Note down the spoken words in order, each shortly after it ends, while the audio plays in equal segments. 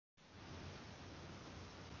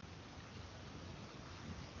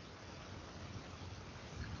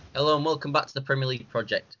Hello and welcome back to the Premier League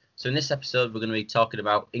project. So in this episode, we're going to be talking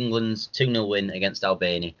about England's 2-0 win against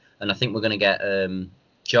Albania. And I think we're going to get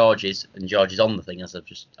George's on the thing, as I've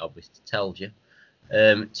just obviously told you,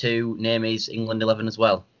 to name his England 11 as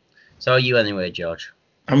well. So how are you anyway, George?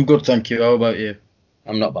 I'm good, thank you. How about you?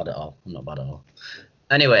 I'm not bad at all.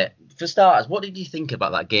 Anyway, for starters, what did you think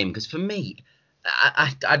about that game? Because for me,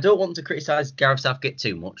 I don't want to criticise Gareth Southgate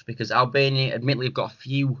too much because Albania, admittedly, have got a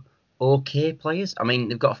few okay players. I mean,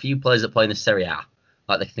 they've got a few players that play in the Serie A,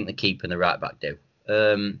 like they think the keeper and the right back do.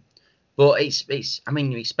 But it's. I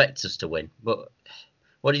mean, you expect us to win. But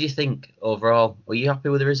what did you think overall? Were you happy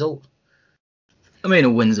with the result? I mean, a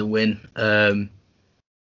win's a win.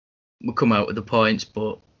 We'll come out with the points,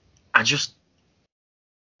 but I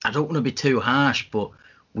don't want to be too harsh, but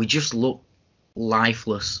we just look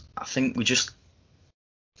lifeless. I think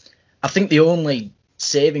the only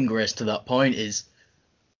saving grace to that point is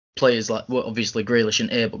players like, well, obviously Grealish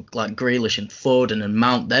and Abel, like Grealish and Foden and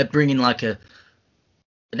Mount. They're bringing like an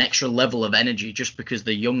extra level of energy just because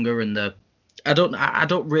they're younger and I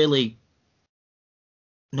don't really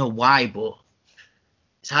know why, but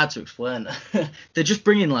it's hard to explain. They're just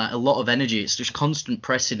bringing like a lot of energy. It's just constant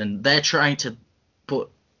pressing, and they're trying to, but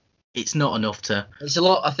it's not enough to. It's a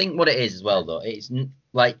lot. I think what it is as well, though, it's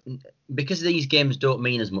like because these games don't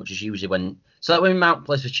mean as much as usually when. So like when Mount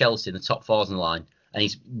plays for Chelsea in the top four's on the line, and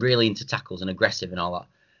he's really into tackles and aggressive and all that.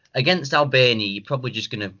 Against Albania, you're probably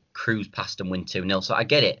just going to cruise past and win 2-0. So I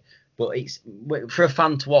get it, but it's for a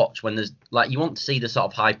fan to watch when there's like you want to see the sort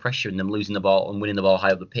of high pressure in them losing the ball and winning the ball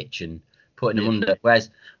high up the pitch and putting them under. Whereas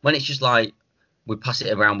when it's just like we pass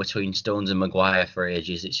it around between Stones and Maguire for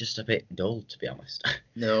ages, it's just a bit dull, to be honest.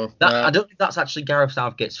 No, I don't think that's actually Gareth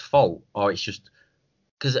Southgate's fault, or it's just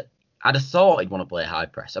because I'd have thought he'd want to play high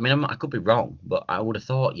press. I mean, I could be wrong, but I would have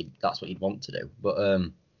thought that's what he'd want to do. But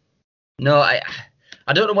no, I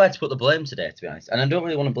don't know where to put the blame today, to be honest. And I don't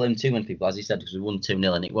really want to blame too many people, as he said, because we won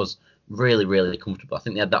 2-0 and it was really, really comfortable. I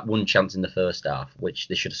think they had that one chance in the first half, which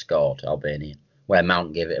they should have scored, Albania, where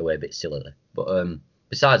Mount gave it away a bit sillily. But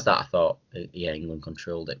besides that, I thought, England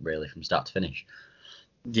controlled it really from start to finish.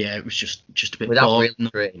 Yeah, it was just a bit without boring.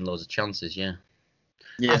 Really creating loads of chances. Yeah.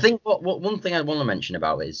 I think what one thing I want to mention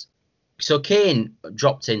about is, so Kane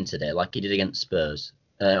dropped in today like he did against Spurs.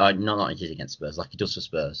 Not he did against Spurs, like he does for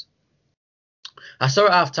Spurs. I saw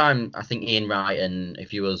at half time, I think Ian Wright and a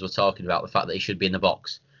few others were talking about the fact that he should be in the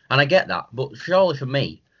box. And I get that, but surely for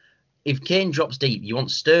me, if Kane drops deep, you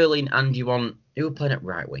want Sterling and you want... Who were playing at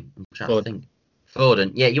right wing? I'm trying to think.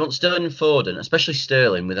 Foden. Yeah, you want Sterling and Foden, especially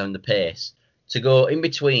Sterling with the pace, to go in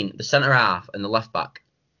between the centre half and the left back.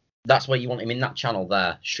 That's where you want him in that channel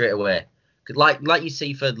there, straight away. Like you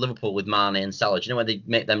see for Liverpool with Mane and Salah, do you know where they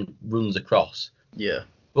make them runs across? Yeah.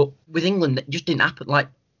 But with England, it just didn't happen. Like,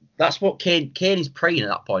 that's what Kane is praying at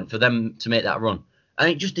that point, for them to make that run. And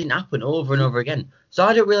it just didn't happen over and over again. So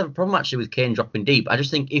I don't really have a problem, actually, with Kane dropping deep. I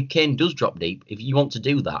just think if Kane does drop deep, if you want to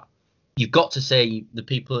do that, you've got to say the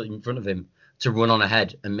people in front of him to run on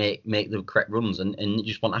ahead and make the correct runs, and it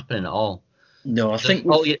just won't happening at all. No, I think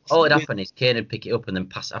all it'd happen is Kane would pick it up and then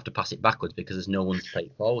have to pass it backwards because there's no one to take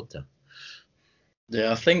it forward to.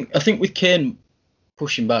 Yeah, I think with Kane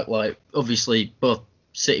pushing back, like obviously both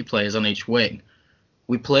City players on each wing,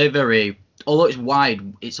 we play although it's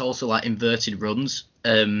wide, it's also like inverted runs.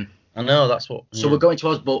 I know that's what. So we're going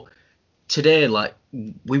towards, but today, like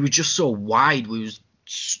we were just so wide.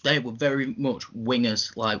 They were very much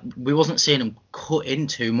wingers. Like we wasn't seeing them cut in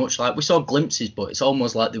too much. Like we saw glimpses, but it's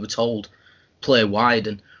almost like they were told play wide.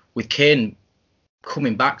 And with Kane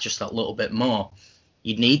coming back just that little bit more,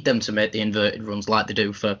 you need them to make the inverted runs like they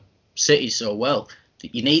do for City so well.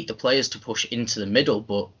 You need the players to push into the middle,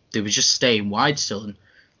 but they were just staying wide still. And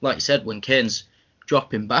like you said, when Kane's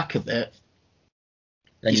dropping back a bit,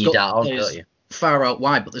 then you down, don't you? Far out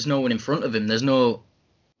wide, but there's no one in front of him. There's no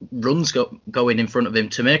runs going in front of him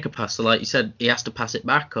to make a pass. So like you said, he has to pass it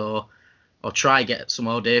back or try get some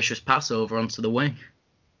audacious pass over onto the wing.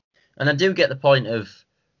 And I do get the point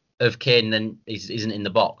of Kane then isn't in the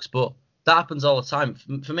box, but that happens all the time.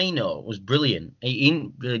 For me, no, it was brilliant. He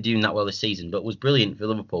ain't really doing that well this season, but was brilliant for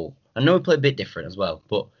Liverpool. I know he played a bit different as well,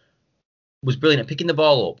 but was brilliant at picking the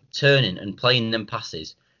ball up, turning and playing them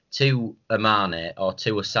passes to a Mane or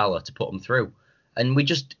to a Salah to put them through. And we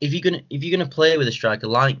just, if you're gonna play with a striker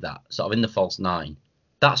like that, sort of in the false nine,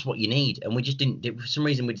 that's what you need. And we just didn't. For some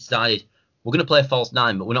reason, we decided we're gonna play a false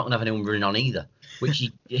nine, but we're not gonna have anyone running on either, which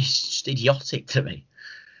is just idiotic to me.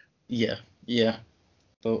 Yeah.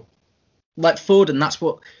 But like Foden, that's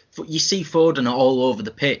what you see Foden all over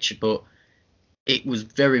the pitch, but it was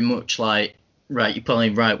very much like, right, you're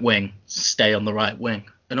playing right wing, stay on the right wing.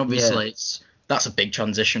 And obviously that's a big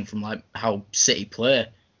transition from like how City play.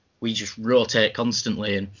 We just rotate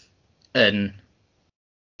constantly, and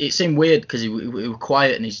it seemed weird because he was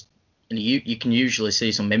quiet, and you can usually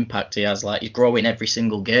see some impact he has. Like, he's growing every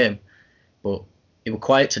single game, but he was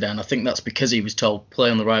quiet today, and I think that's because he was told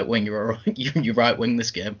play on the right wing. You're right wing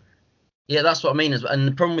this game. Yeah, that's what I mean. And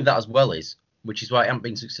the problem with that as well is, which is why it hasn't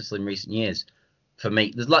been successful in recent years. For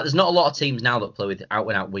me, there's not a lot of teams now that play with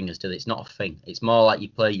out-and-out wingers, do they? It's not a thing. It's more like you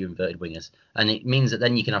play your inverted wingers, and it means that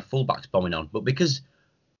then you can have fullbacks bombing on. But because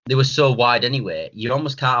they were so wide anyway, you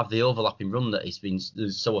almost can't have the overlapping run that has been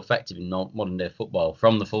so effective in modern day football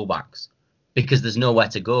from the fullbacks, because there's nowhere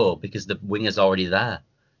to go because the winger's already there.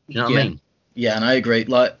 Do you know what I mean? Yeah, and I agree.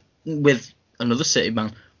 Like with another City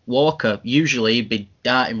man, Walker, usually he'd be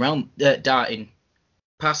darting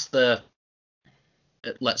past the,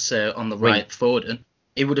 let's say, on the right Foden.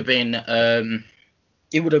 He would have been,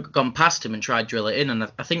 he would have gone past him and tried to drill it in,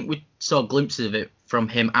 and I think we saw glimpses of it from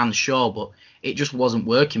him and Shaw, but it just wasn't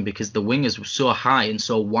working because the wingers were so high and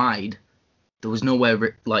so wide. There was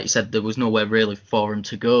nowhere, like you said, there was nowhere really for him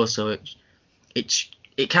to go. So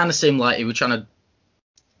it kind of seemed like he was trying to,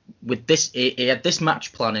 with this, he had this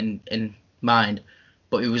match plan in mind,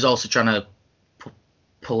 but he was also trying to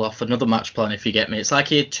pull off another match plan, if you get me. It's like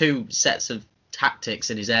he had two sets of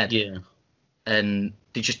tactics in his head, and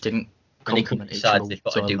they just didn't complement each other. They've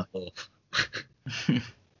got to do both.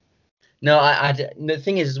 No, the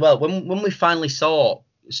thing is as well, when we finally saw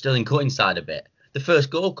Sterling cut inside a bit, the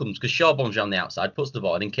first goal comes because Shaw bombs around the outside, puts the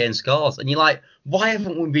ball in, and Kane scores. And you're like, why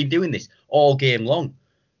haven't we been doing this all game long?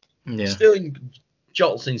 Yeah. Sterling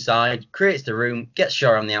jots inside, creates the room, gets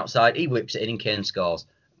Shaw on the outside, he whips it in, and Kane scores.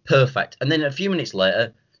 Perfect. And then a few minutes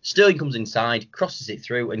later, Sterling comes inside, crosses it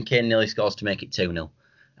through, and Kane nearly scores to make it 2-0.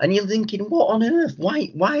 And you're thinking, what on earth?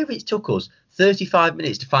 Why have it took us 35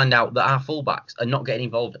 minutes to find out that our fullbacks are not getting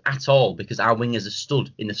involved at all because our wingers are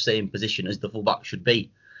stood in the same position as the fullback should be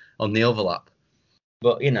on the overlap?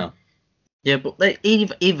 But, you know. Yeah, but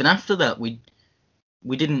even after that, we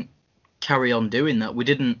didn't carry on doing that. We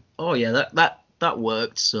didn't, that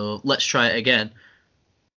worked, so let's try it again.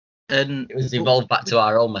 And it was evolved back to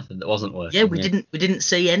our old method that wasn't working. Yeah, we didn't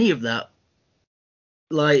see any of that.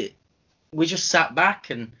 Like, we just sat back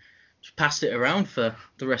and just passed it around for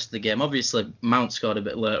the rest of the game. Obviously, Mount scored a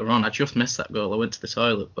bit later on. I just missed that goal. I went to the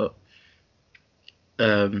toilet, but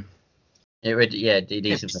decent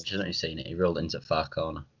finish. Hasn't you seen it? He rolled into the far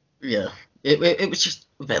corner. Yeah, it was just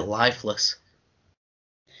a bit lifeless.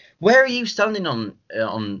 Where are you standing on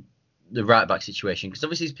the right back situation? Because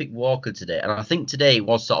obviously he's picked Walker today, and I think today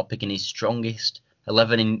was sort of picking his strongest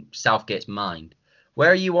 11 in Southgate's mind.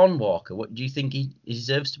 Where are you on Walker? What do you think he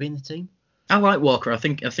deserves to be in the team? I like Walker. I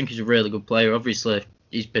think he's a really good player. Obviously,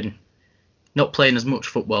 he's been not playing as much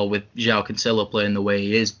football with João Cancelo playing the way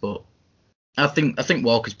he is, but I think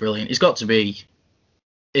Walker's brilliant. He's got to be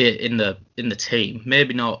in the team,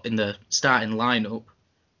 maybe not in the starting lineup,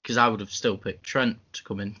 because I would have still picked Trent to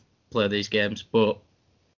come in play these games. But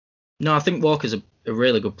no, I think Walker's a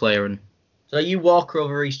really good player. And so are you Walker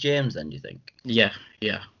over Reece James then? Do you think? Yeah,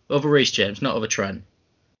 over Reece James, not over Trent.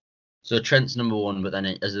 So Trent's number one, but then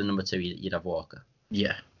as the number two, you'd have Walker.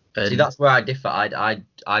 Yeah. See, that's where I differ. I'd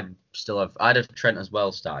have Trent as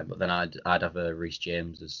well starting, but then I'd have Reece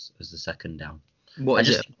James as the second down. What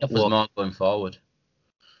is it? Offers more going forward.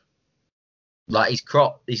 Like his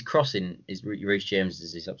crossing, Reece James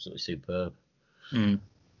is absolutely superb.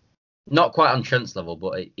 Not quite on Trent's level,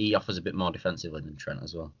 but he offers a bit more defensively than Trent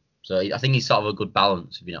as well. So I think he's sort of a good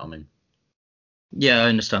balance, if you know what I mean. Yeah, I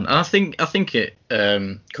understand. And I think it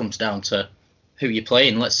comes down to who you're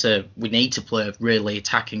playing. Let's say we need to play really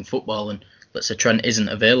attacking football, and let's say Trent isn't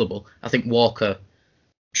available. I think Walker,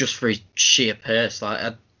 just for his sheer pace,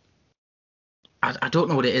 like I don't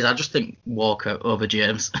know what it is. I just think Walker over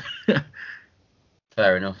James.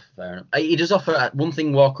 Fair enough. He does offer one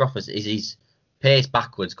thing. Walker offers is his pace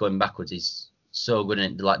going backwards. He's so good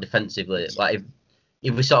in it, like defensively. Like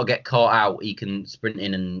if we sort of get caught out, he can sprint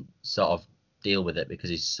in and sort of deal with it because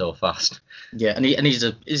he's so fast. Yeah, and he's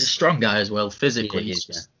a strong guy as well physically.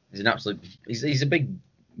 He's an absolute. He's a big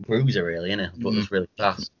bruiser, really, isn't he? But he's really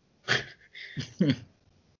fast.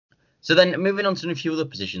 So then, moving on to a few other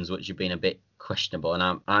positions which have been a bit questionable,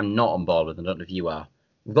 and I'm not on board with. I don't know if you are.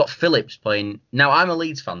 We've got Phillips playing. Now, I'm a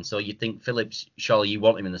Leeds fan, so you think Phillips, surely you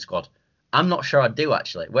want him in the squad. I'm not sure I do,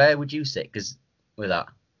 actually. Where would you sit with that?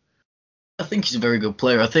 I think he's a very good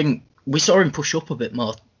player. I think we saw him push up a bit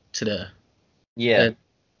more today. Yeah.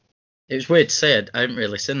 It was weird to say I haven't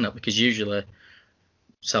really seen that, because usually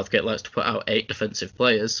Southgate likes to put out 8 defensive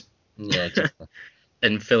players. Yeah, exactly.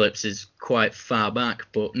 And Phillips is quite far back.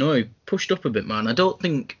 But no, he pushed up a bit, man. I don't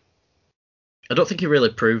think I don't think he really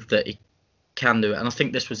proved that he can do it, and I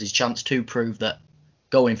think this was his chance to prove that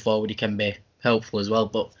going forward he can be helpful as well.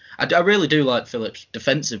 But I really do like Phillips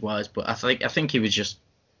defensive wise, but I think he was just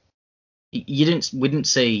we didn't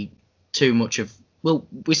see too much of. Well,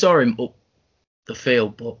 we saw him up the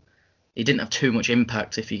field, but he didn't have too much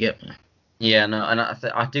impact, if you get me. Yeah, no, and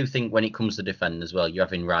I do think when it comes to defending as well, you're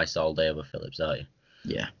having Rice all day over Phillips, aren't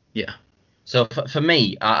you? Yeah. So for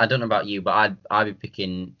me, I don't know about you, but I'd be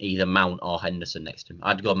picking either Mount or Henderson next to him.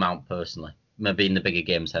 I'd go Mount personally. Maybe in the bigger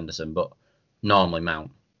games Henderson, but normally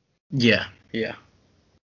Mount. Yeah.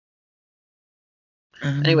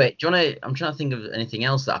 Anyway, do you want to? I'm trying to think of anything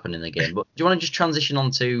else that happened in the game, but do you want to just transition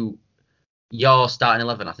on to your starting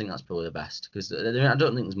 11? I think that's probably the best because I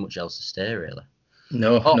don't think there's much else to say really.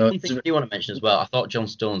 No. One thing I do want to mention as well, I thought John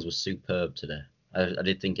Stones was superb today. I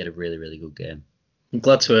did think he had a really, really good game. I'm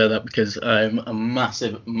glad to hear that because I'm a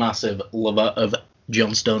massive, massive lover of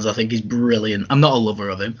John Stones. I think he's brilliant. I'm not a lover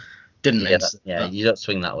of him. Yeah, you don't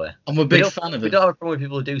swing that way. I'm a big fan of him. We don't have a problem with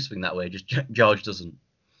people who do swing that way, just George doesn't.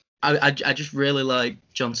 I just really like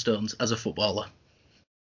John Stones as a footballer.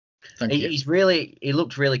 He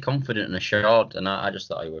looked really confident and assured, and I just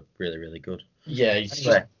thought he was really, really good. Yeah.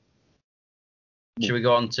 Anyway, should we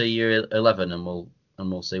go on to year 11 and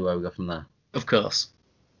we'll see where we go from there? Of course.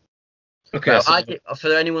 Okay. Well,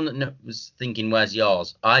 for anyone that was thinking, where's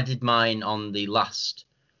yours? I did mine on the last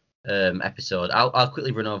episode. I'll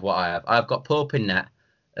quickly run over what I have. I've got Pope in net,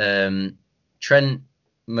 Trent,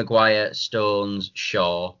 Maguire, Stones,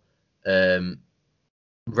 Shaw,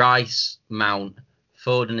 Rice, Mount,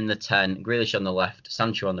 Foden in the 10, Grealish on the left,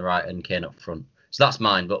 Sancho on the right, and Kane up front. So that's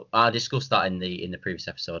mine, but I discussed that in the previous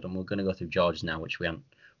episode, and we're going to go through George's now, which we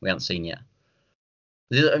haven't seen yet.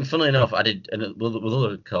 And funnily enough, I did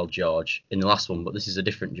another called George in the last one, but this is a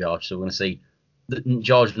different George, so we're going to see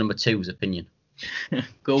George number 2's opinion.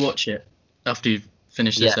 Go watch it after you've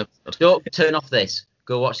finished this episode. Don't turn off this.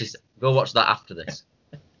 Go watch this. Go watch that after this.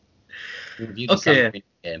 Okay.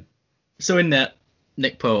 Game. So in net,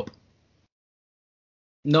 Nick Pope.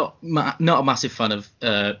 Not a massive fan of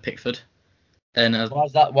Pickford. And why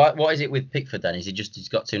is that? What is it with Pickford then? Is he's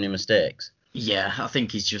got too many mistakes? Yeah, I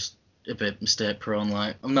think he's just a bit mistake prone.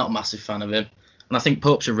 Like, I'm not a massive fan of him, and I think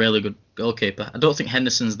Pope's a really good goalkeeper. I don't think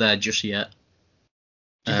Henderson's there just yet.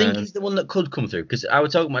 Do you think he's the one that could come through? Because I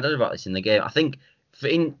was talking to my dad about this in the game. I think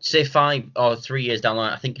in say 5 or 3 years down the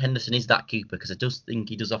line, I think Henderson is that keeper because I just think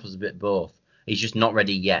he does offer us a bit of both. He's just not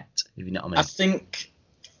ready yet, if you know what I mean. I think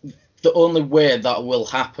the only way that will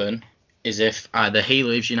happen is if either he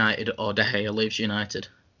leaves United or De Gea leaves United.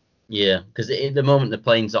 Yeah, because at the moment they're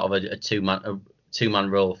playing sort of a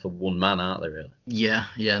two-man role for one man, aren't they, really? Yeah,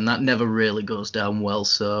 and that never really goes down well,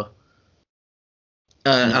 so...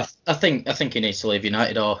 I think he needs to leave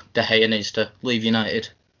United, or De Gea needs to leave United.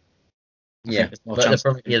 But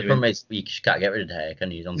the problem is you just can't get rid of De Gea, can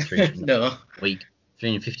you? He's on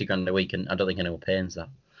 $350 a week, and I don't think anyone pays that.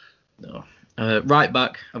 No. Right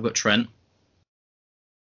back, I've got Trent.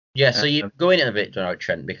 Yeah, so you're going in a bit about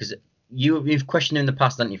Trent because you've questioned him in the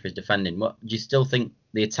past, haven't you, for his defending? What do you still think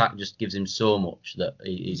the attack just gives him so much that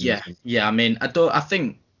he's Yeah. I mean, I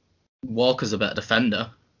think Walker's a better defender,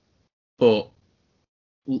 but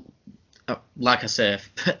like I say,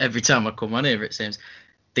 every time I come on here, it seems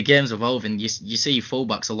the game's evolving. You see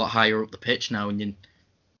fullbacks a lot higher up the pitch now, and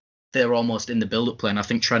they're almost in the build-up play. And I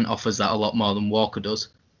think Trent offers that a lot more than Walker does.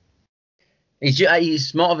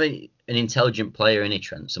 He's more of an intelligent player, isn't he,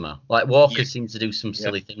 Trent, somehow? Like, Walker seems to do some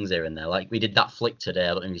silly things here and there. Like, we did that flick today, I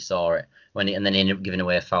don't know if you saw it, and then he ended up giving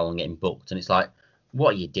away a foul and getting booked. And it's like,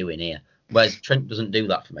 what are you doing here? Whereas Trent doesn't do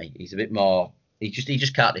that for me. He's a bit more... He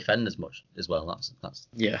just can't defend as much as well. That's.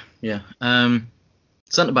 Yeah.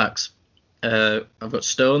 Centre-backs. I've got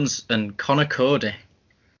Stones and Connor Cody.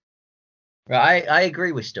 Right, I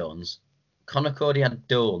agree with Stones. Connor Cody, I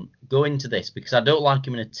don't go into this because I don't like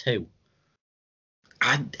him in a 2.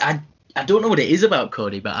 I don't know what it is about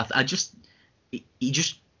Cody, but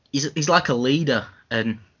he's like a leader,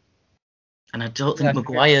 and I don't think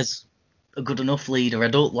Maguire's a good enough leader. I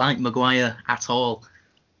don't like Maguire at all.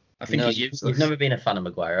 I think he's useless. You've never been a fan of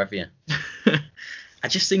Maguire, have you? I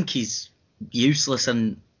just think he's useless,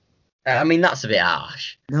 and I mean that's a bit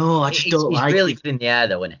harsh. No, I just don't like. He's really good in the air,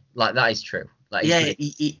 though, isn't he? Like that is true. Like,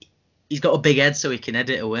 he's got a big head, so he can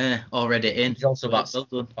head it away or head it in. He's also about 5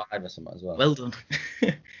 or something as well. Well done.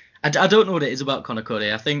 I don't know what it is about Connor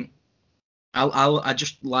Cody. I think I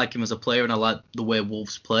just like him as a player, and I like the way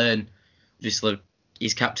Wolves play. And obviously,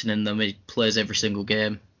 he's captaining them. He plays every single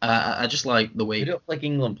game. I just like the way. We don't like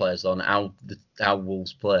England players on how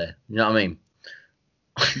Wolves play. You know what I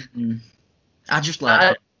mean? I just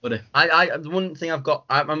like. The one thing I've got,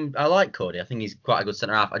 I like Cody. I think he's quite a good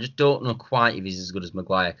centre half. I just don't know quite if he's as good as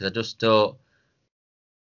Maguire because I just don't.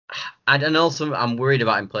 And also, I'm worried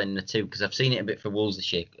about him playing in the two because I've seen it a bit for Wolves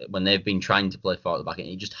this year when they've been trying to play forward at the back and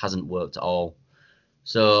it just hasn't worked at all.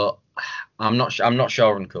 So I'm not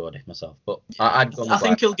sure on Cody myself, but I'd go. I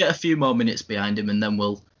think he'll get a few more minutes behind him, and then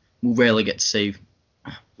we'll really get to see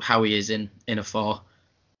how he is in a 4.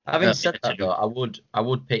 Having said that, though, I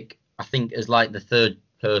would pick. I think as like the third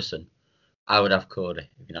person, I would have Cody.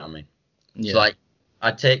 If you know what I mean. Yeah. So like,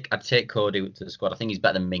 I'd take Cody to the squad. I think he's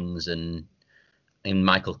better than Mings and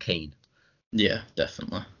Michael Keane. Yeah,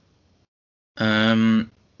 definitely.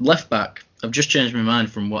 Left back. I've just changed my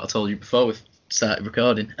mind from what I told you before we started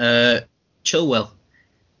recording. Chilwell.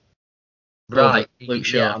 Right. Luke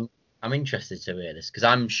Shaw. Yeah, I'm interested to hear this because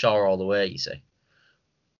I'm Shaw all the way. You see.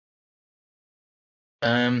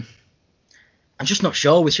 I'm just not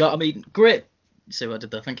sure with Shaw. I mean, great. See what I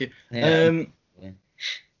did there. Thank you. Yeah.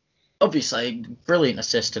 Obviously, brilliant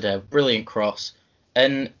assist today. Brilliant cross.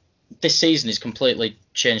 And this season he's completely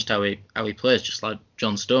changed how he plays. Just like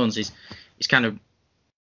John Stones, he's kind of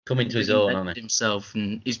coming to his own, hasn't he? Himself,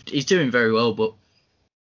 and he's doing very well. But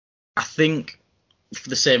I think for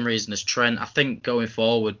the same reason as Trent, I think going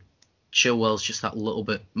forward, Chilwell's just that little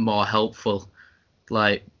bit more helpful,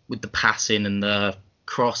 like with the passing and the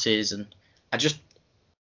crosses, and I just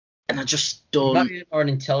don't. He might be more an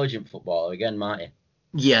intelligent footballer again, might he?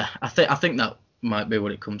 Yeah, I think that might be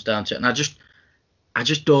what it comes down to, and I just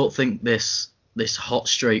don't think this hot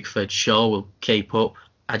streak for Shaw will keep up.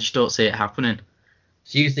 I just don't see it happening.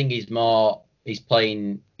 So you think he's on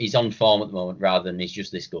form at the moment rather than he's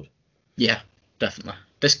just this good? Yeah, definitely.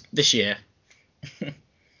 This year,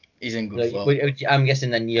 he's in good form. I'm guessing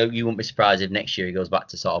then you won't be surprised if next year he goes back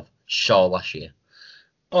to sort of Shaw last year.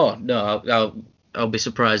 Oh no, I'll be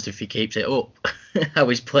surprised if he keeps it up how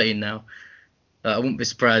he's playing now. I wouldn't be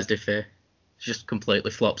surprised if he just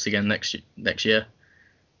completely flops again next year.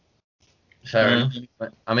 Fair enough.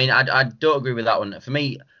 I mean, I don't agree with that one. For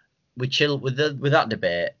me, with that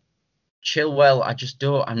debate, Chilwell, I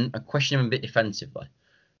question him a bit defensively.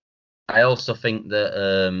 I also think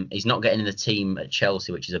that he's not getting in the team at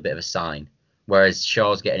Chelsea, which is a bit of a sign. Whereas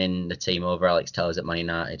Shaw's getting in the team over Alex Tellers at Man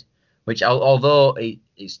United, which although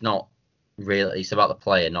it's not really, it's about the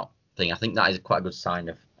player, not thing. I think that is quite a good sign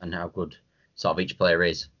of and how good sort of each player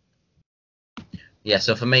is. Yeah,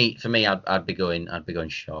 so for me, I'd be going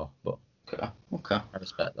Shaw, but okay, I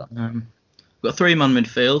respect that. We've got a 3-man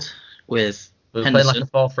midfield with We're Henderson.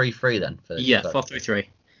 playing like a 4-3-3 then. 4-3-3.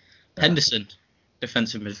 Henderson,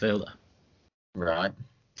 defensive midfielder. Right.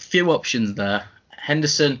 Few options there.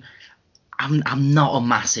 Henderson, I'm not a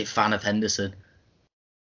massive fan of Henderson.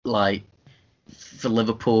 Like for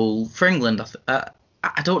Liverpool, for England, I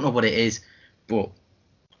don't know what it is, but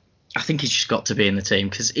I think he's just got to be in the team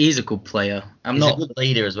because he's a good player. He's a good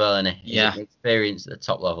leader as well, isn't he? Yeah. He's experienced at the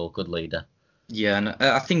top level, good leader. Yeah, and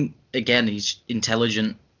I think, again, he's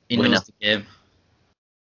intelligent. He knows the game.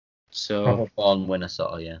 So proper born winner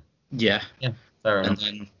sort of, yeah. Yeah. Yeah, fair enough. And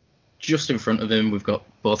then just in front of him, we've got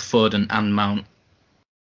both Foden and Mount.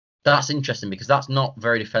 That's interesting because that's not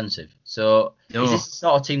very defensive. So is this the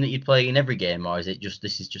sort of team that you'd play in every game, or is it just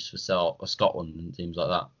for sort of Scotland and teams like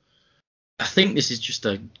that? I think this is just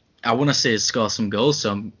I want to say score some goals,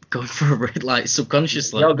 so I'm going for like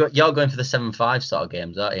subconsciously. You're going for the 7-5 sort of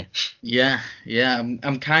games, aren't you? Yeah.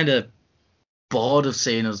 I'm kind of bored of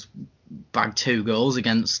seeing us bag 2 goals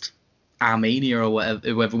against Armenia or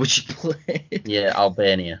whoever we should play. Yeah,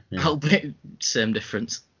 Albania. Yeah. Albania, same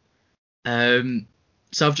difference.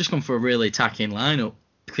 So I've just gone for a really attacking lineup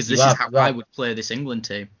because this is how I would play this England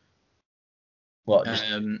team. What? Just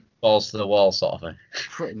balls to the wall sort of thing.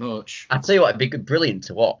 Pretty much. I'd tell you what, it'd be brilliant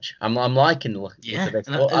to watch. I'm liking the look of this.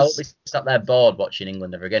 I won't be sat there bored watching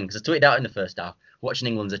England ever again because I tweeted out in the first half watching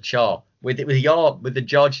England's a chore. With the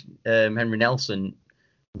George Henry Nelson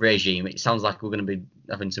regime, it sounds like we're going to be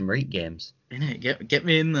having some reek games. Innit? Get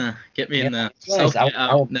me in there. Get me in there.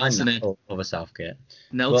 Nelson in. Over Southgate.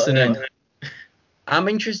 Nelson in. I'm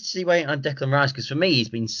interested to see where on Declan Rice because for me he's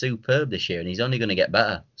been superb this year and he's only going to get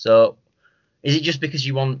better. So is it just because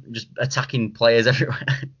you want just attacking players everywhere?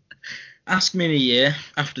 Ask me in a year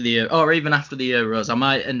after the year, or even after the Euros, I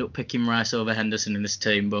might end up picking Rice over Henderson in this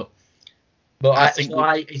team. But I think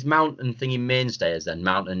is Mount and thingy mainstays then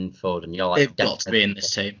Mount and Foden. You're like they've got to be in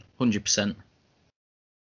this team, 100%.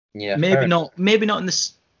 Yeah, maybe not in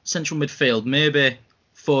this central midfield. Maybe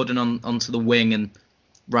Foden onto the wing and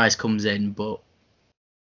Rice comes in, but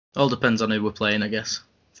all depends on who we're playing, I guess,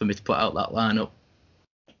 for me to put out that lineup.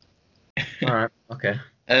 All right. Okay.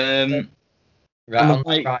 Right on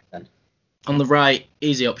the right then. On the right,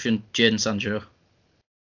 easy option, Jadon Sancho.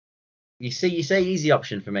 You say easy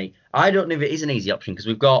option for me. I don't know if it is an easy option because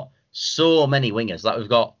we've got so many wingers. Like we've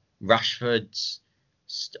got Rashford's.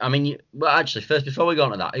 Well, actually, first before we go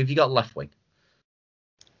on to that, have you got left wing?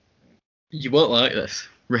 You won't like this.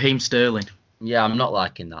 Raheem Sterling. Yeah, I'm not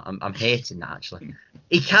liking that. I'm hating that actually.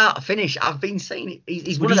 He can't finish. I've been saying it.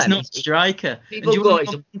 He's one of them. He's not a striker. People go,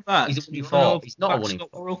 he's a 1-4. He's not a winning.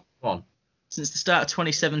 Go on. Since the start of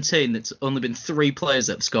 2017, there's only been 3 players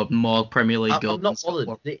that have scored more Premier League goals. I'm not bothered.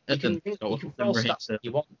 You can throw stats if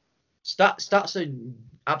you want. Stats are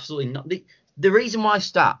absolutely not. The reason why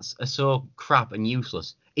stats are so crap and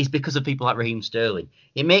useless is because of people like Raheem Sterling.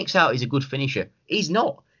 It makes out he's a good finisher. He's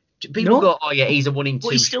not. People go, oh yeah, he's a 1 in 2.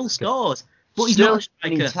 But he still scores. But he's not a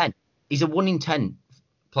striker. 1 in 10. He's a 1 in 10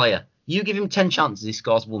 player. You give him 10 chances, he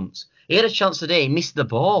scores once. He had a chance today, he missed the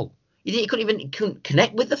ball. He couldn't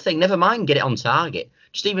connect with the thing. Never mind, get it on target.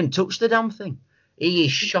 Just even touch the damn thing. He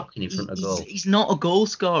is shocking in front of goal. He's not a goal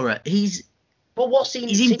scorer. He's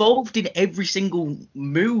involved in every single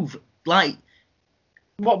move. Like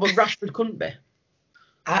what? But Rashford couldn't be.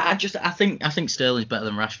 I think Sterling's better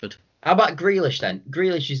than Rashford. How about Grealish then?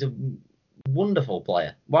 Grealish is a wonderful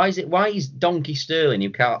player. Why is Donkey Sterling, who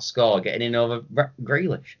can't score, getting in over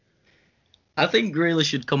Grealish? I think Grealish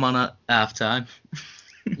should come on at half time.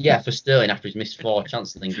 Yeah, for Sterling after he's missed 4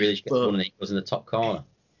 chances, then Grealish gets one and he goes in the top corner.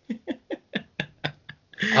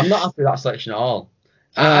 I'm not happy with that selection at all.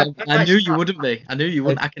 I knew you wouldn't be. I knew you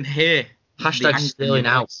wouldn't. I can hear. Hashtag Sterling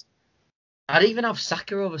out. I'd even have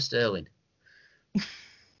Saka over Sterling.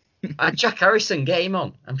 Jack Harrison, get him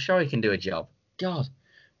on. I'm sure he can do a job. God.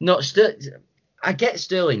 No, I get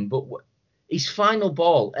Sterling, but his final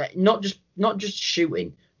ball, not just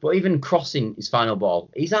shooting, but even crossing his final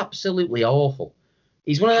ball, he's absolutely awful.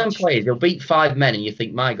 He's one of them players, he'll beat 5 men and you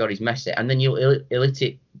think, my God, he's Messi. And then he'll hit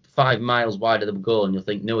it 5 miles wide of the goal and you'll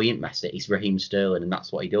think, no, he ain't Messi, he's Raheem Sterling, and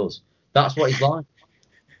that's what he does. That's what he's like.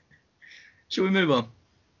 Should we move on?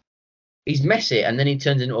 He's Messi and then he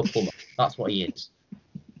turns into a plumber. That's what he is.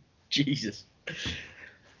 Jesus.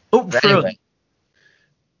 Up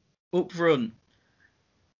front.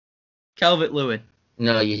 Calvert-Lewin.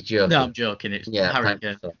 No, you're joking. No, I'm joking. It's Harry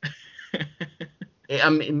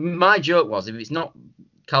Kane. My joke was, if it's not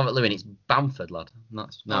Calvert-Lewin, it's Bamford, lad.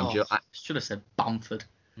 I'm joking. I should have said Bamford.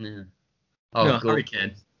 Yeah. No, Harry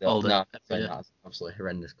Kane. That's absolutely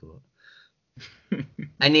horrendous quote.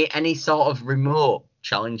 Any sort of remote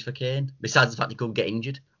challenge for Kane, besides the fact he could get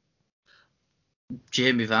injured?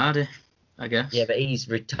 Jamie Vardy, I guess. Yeah, but he's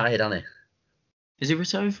retired, hasn't he? Is he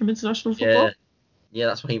retired from international football? Yeah,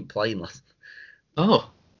 that's why he ain't playing, lad.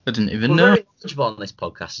 Oh, I didn't even know. We're very knowledgeable on this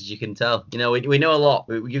podcast, as you can tell. You know, we know a lot.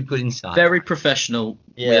 We give good insight. Very professional.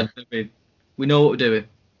 Yeah. We know what we're doing.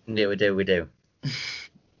 Yeah, we do.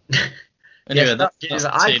 Anyway,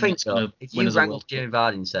 I think so. If you rang up Jamie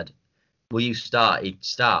Vardy and said, will you start? He'd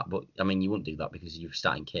start, but I mean, you wouldn't do that because you're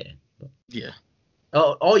starting Kane. But. Yeah.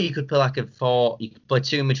 Or you could play like you could play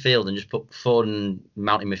 2 midfield and just put Foden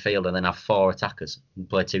mounting midfield and then have 4 attackers and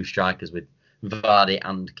play 2 strikers with Vardy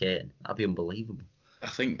and Kane. That'd be unbelievable. I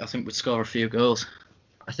think we'd score a few goals.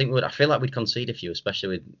 I feel like we'd concede a few, especially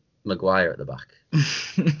with Maguire at the back.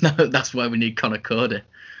 No, that's why we need Conor Cody.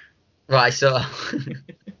 Right, so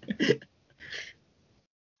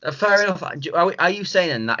fair enough. Are you saying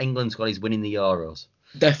then that England squad is winning the Euros?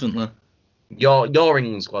 Definitely. Your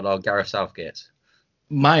England squad or Gareth Southgate's?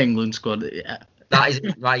 My England squad. Yeah. That is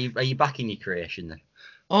right. Are you backing your creation then?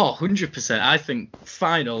 Oh, 100%. I think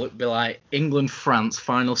final it'd be like England-France,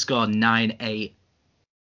 final score 9-8.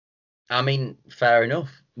 I mean, fair enough.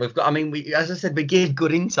 We've got. I mean, as I said, we gave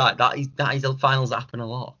good insight. That is the finals that happen a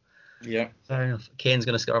lot. Yeah. Fair enough. Kane's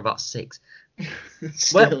going to score about 6.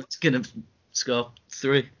 It's going to score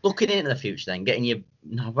 3. Looking into the future, then getting your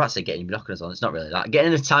binoculars on. It's not really that.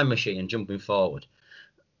 Getting in a time machine and jumping forward.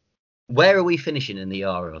 Where are we finishing in the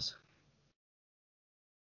Euros?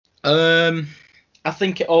 I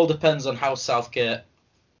think it all depends on how Southgate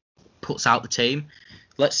puts out the team.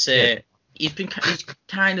 Let's say he's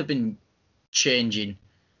kind of been changing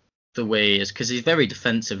the way he is because he's very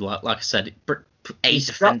defensive. Like I said, He's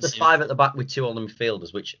dropped the 5 at the back with 2 on the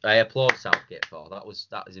midfielders, which I applaud Southgate for. That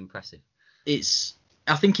is impressive.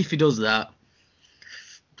 I think if he does that,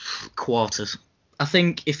 quarters. I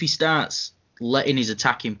think if he starts letting his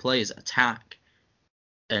attacking players attack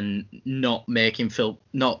and not telling Phil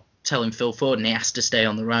Foden he has to stay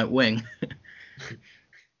on the right wing.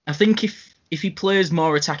 I think if he plays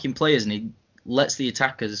more attacking players and he lets the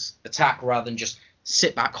attackers attack rather than just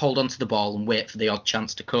sit back, hold on to the ball and wait for the odd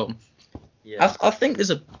chance to come, I think there's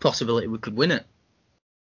a possibility we could win it.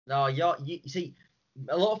 No, you see,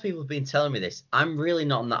 a lot of people have been telling me this. I'm really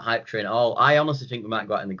not on that hype train at all. I honestly think we might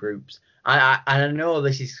go out in the groups. I know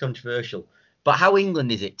this is controversial, but how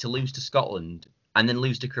England is it to lose to Scotland and then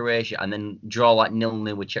lose to Croatia and then draw like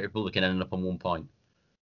 0-0 with Czech Republic and end up on 1 point?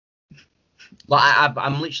 Like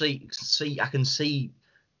I'm literally I can see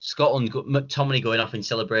Scotland, McTominay going off in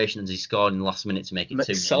celebration as he scored in the last minute to make it 2-0.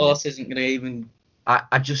 McSauce isn't going to even.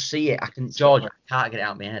 I just see it. I can't get it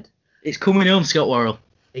out of my head. It's coming home, Scott Worrall.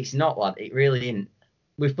 It's not, lad. It really isn't.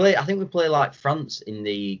 I think we play like France in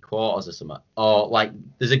the quarters or something. Or like,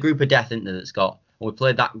 there's a group of death, isn't there, that's got, and we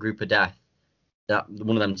played that group of death, that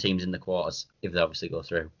one of them teams in the quarters, if they obviously go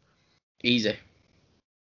through. Easy.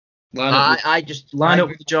 Line up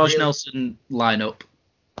with the George Nelson lineup,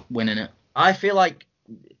 winning it. I feel like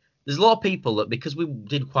there's a lot of people that, because we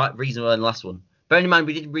did quite reasonably in the last one, bearing in mind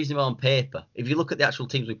we did reasonably on paper. If you look at the actual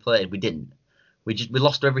teams we played, we didn't. We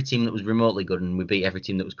lost to every team that was remotely good, and we beat every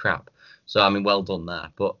team that was crap. So I mean, well done there.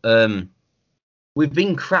 But we've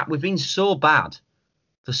been crap. We've been so bad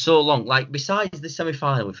for so long. Like, besides the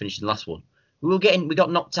semi-final we finished in the last one, we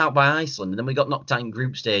got knocked out by Iceland, and then we got knocked out in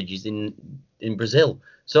group stages in Brazil.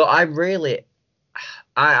 So I don't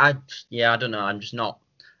know.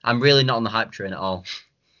 I'm really not on the hype train at all.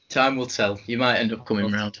 Time will tell. You might end up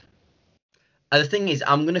coming round. And the thing is,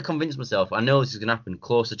 I'm going to convince myself, I know this is going to happen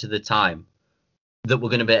closer to the time that we're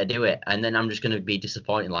going to be able to do it, and then I'm just going to be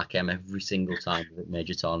disappointed like I am every single time at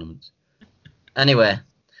major tournaments. Anyway,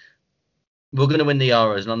 we're going to win the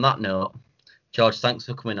Euros, and on that note, George, thanks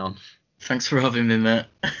for coming on. Thanks for having me, mate.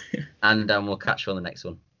 And we'll catch you on the next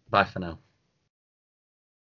one. Bye for now.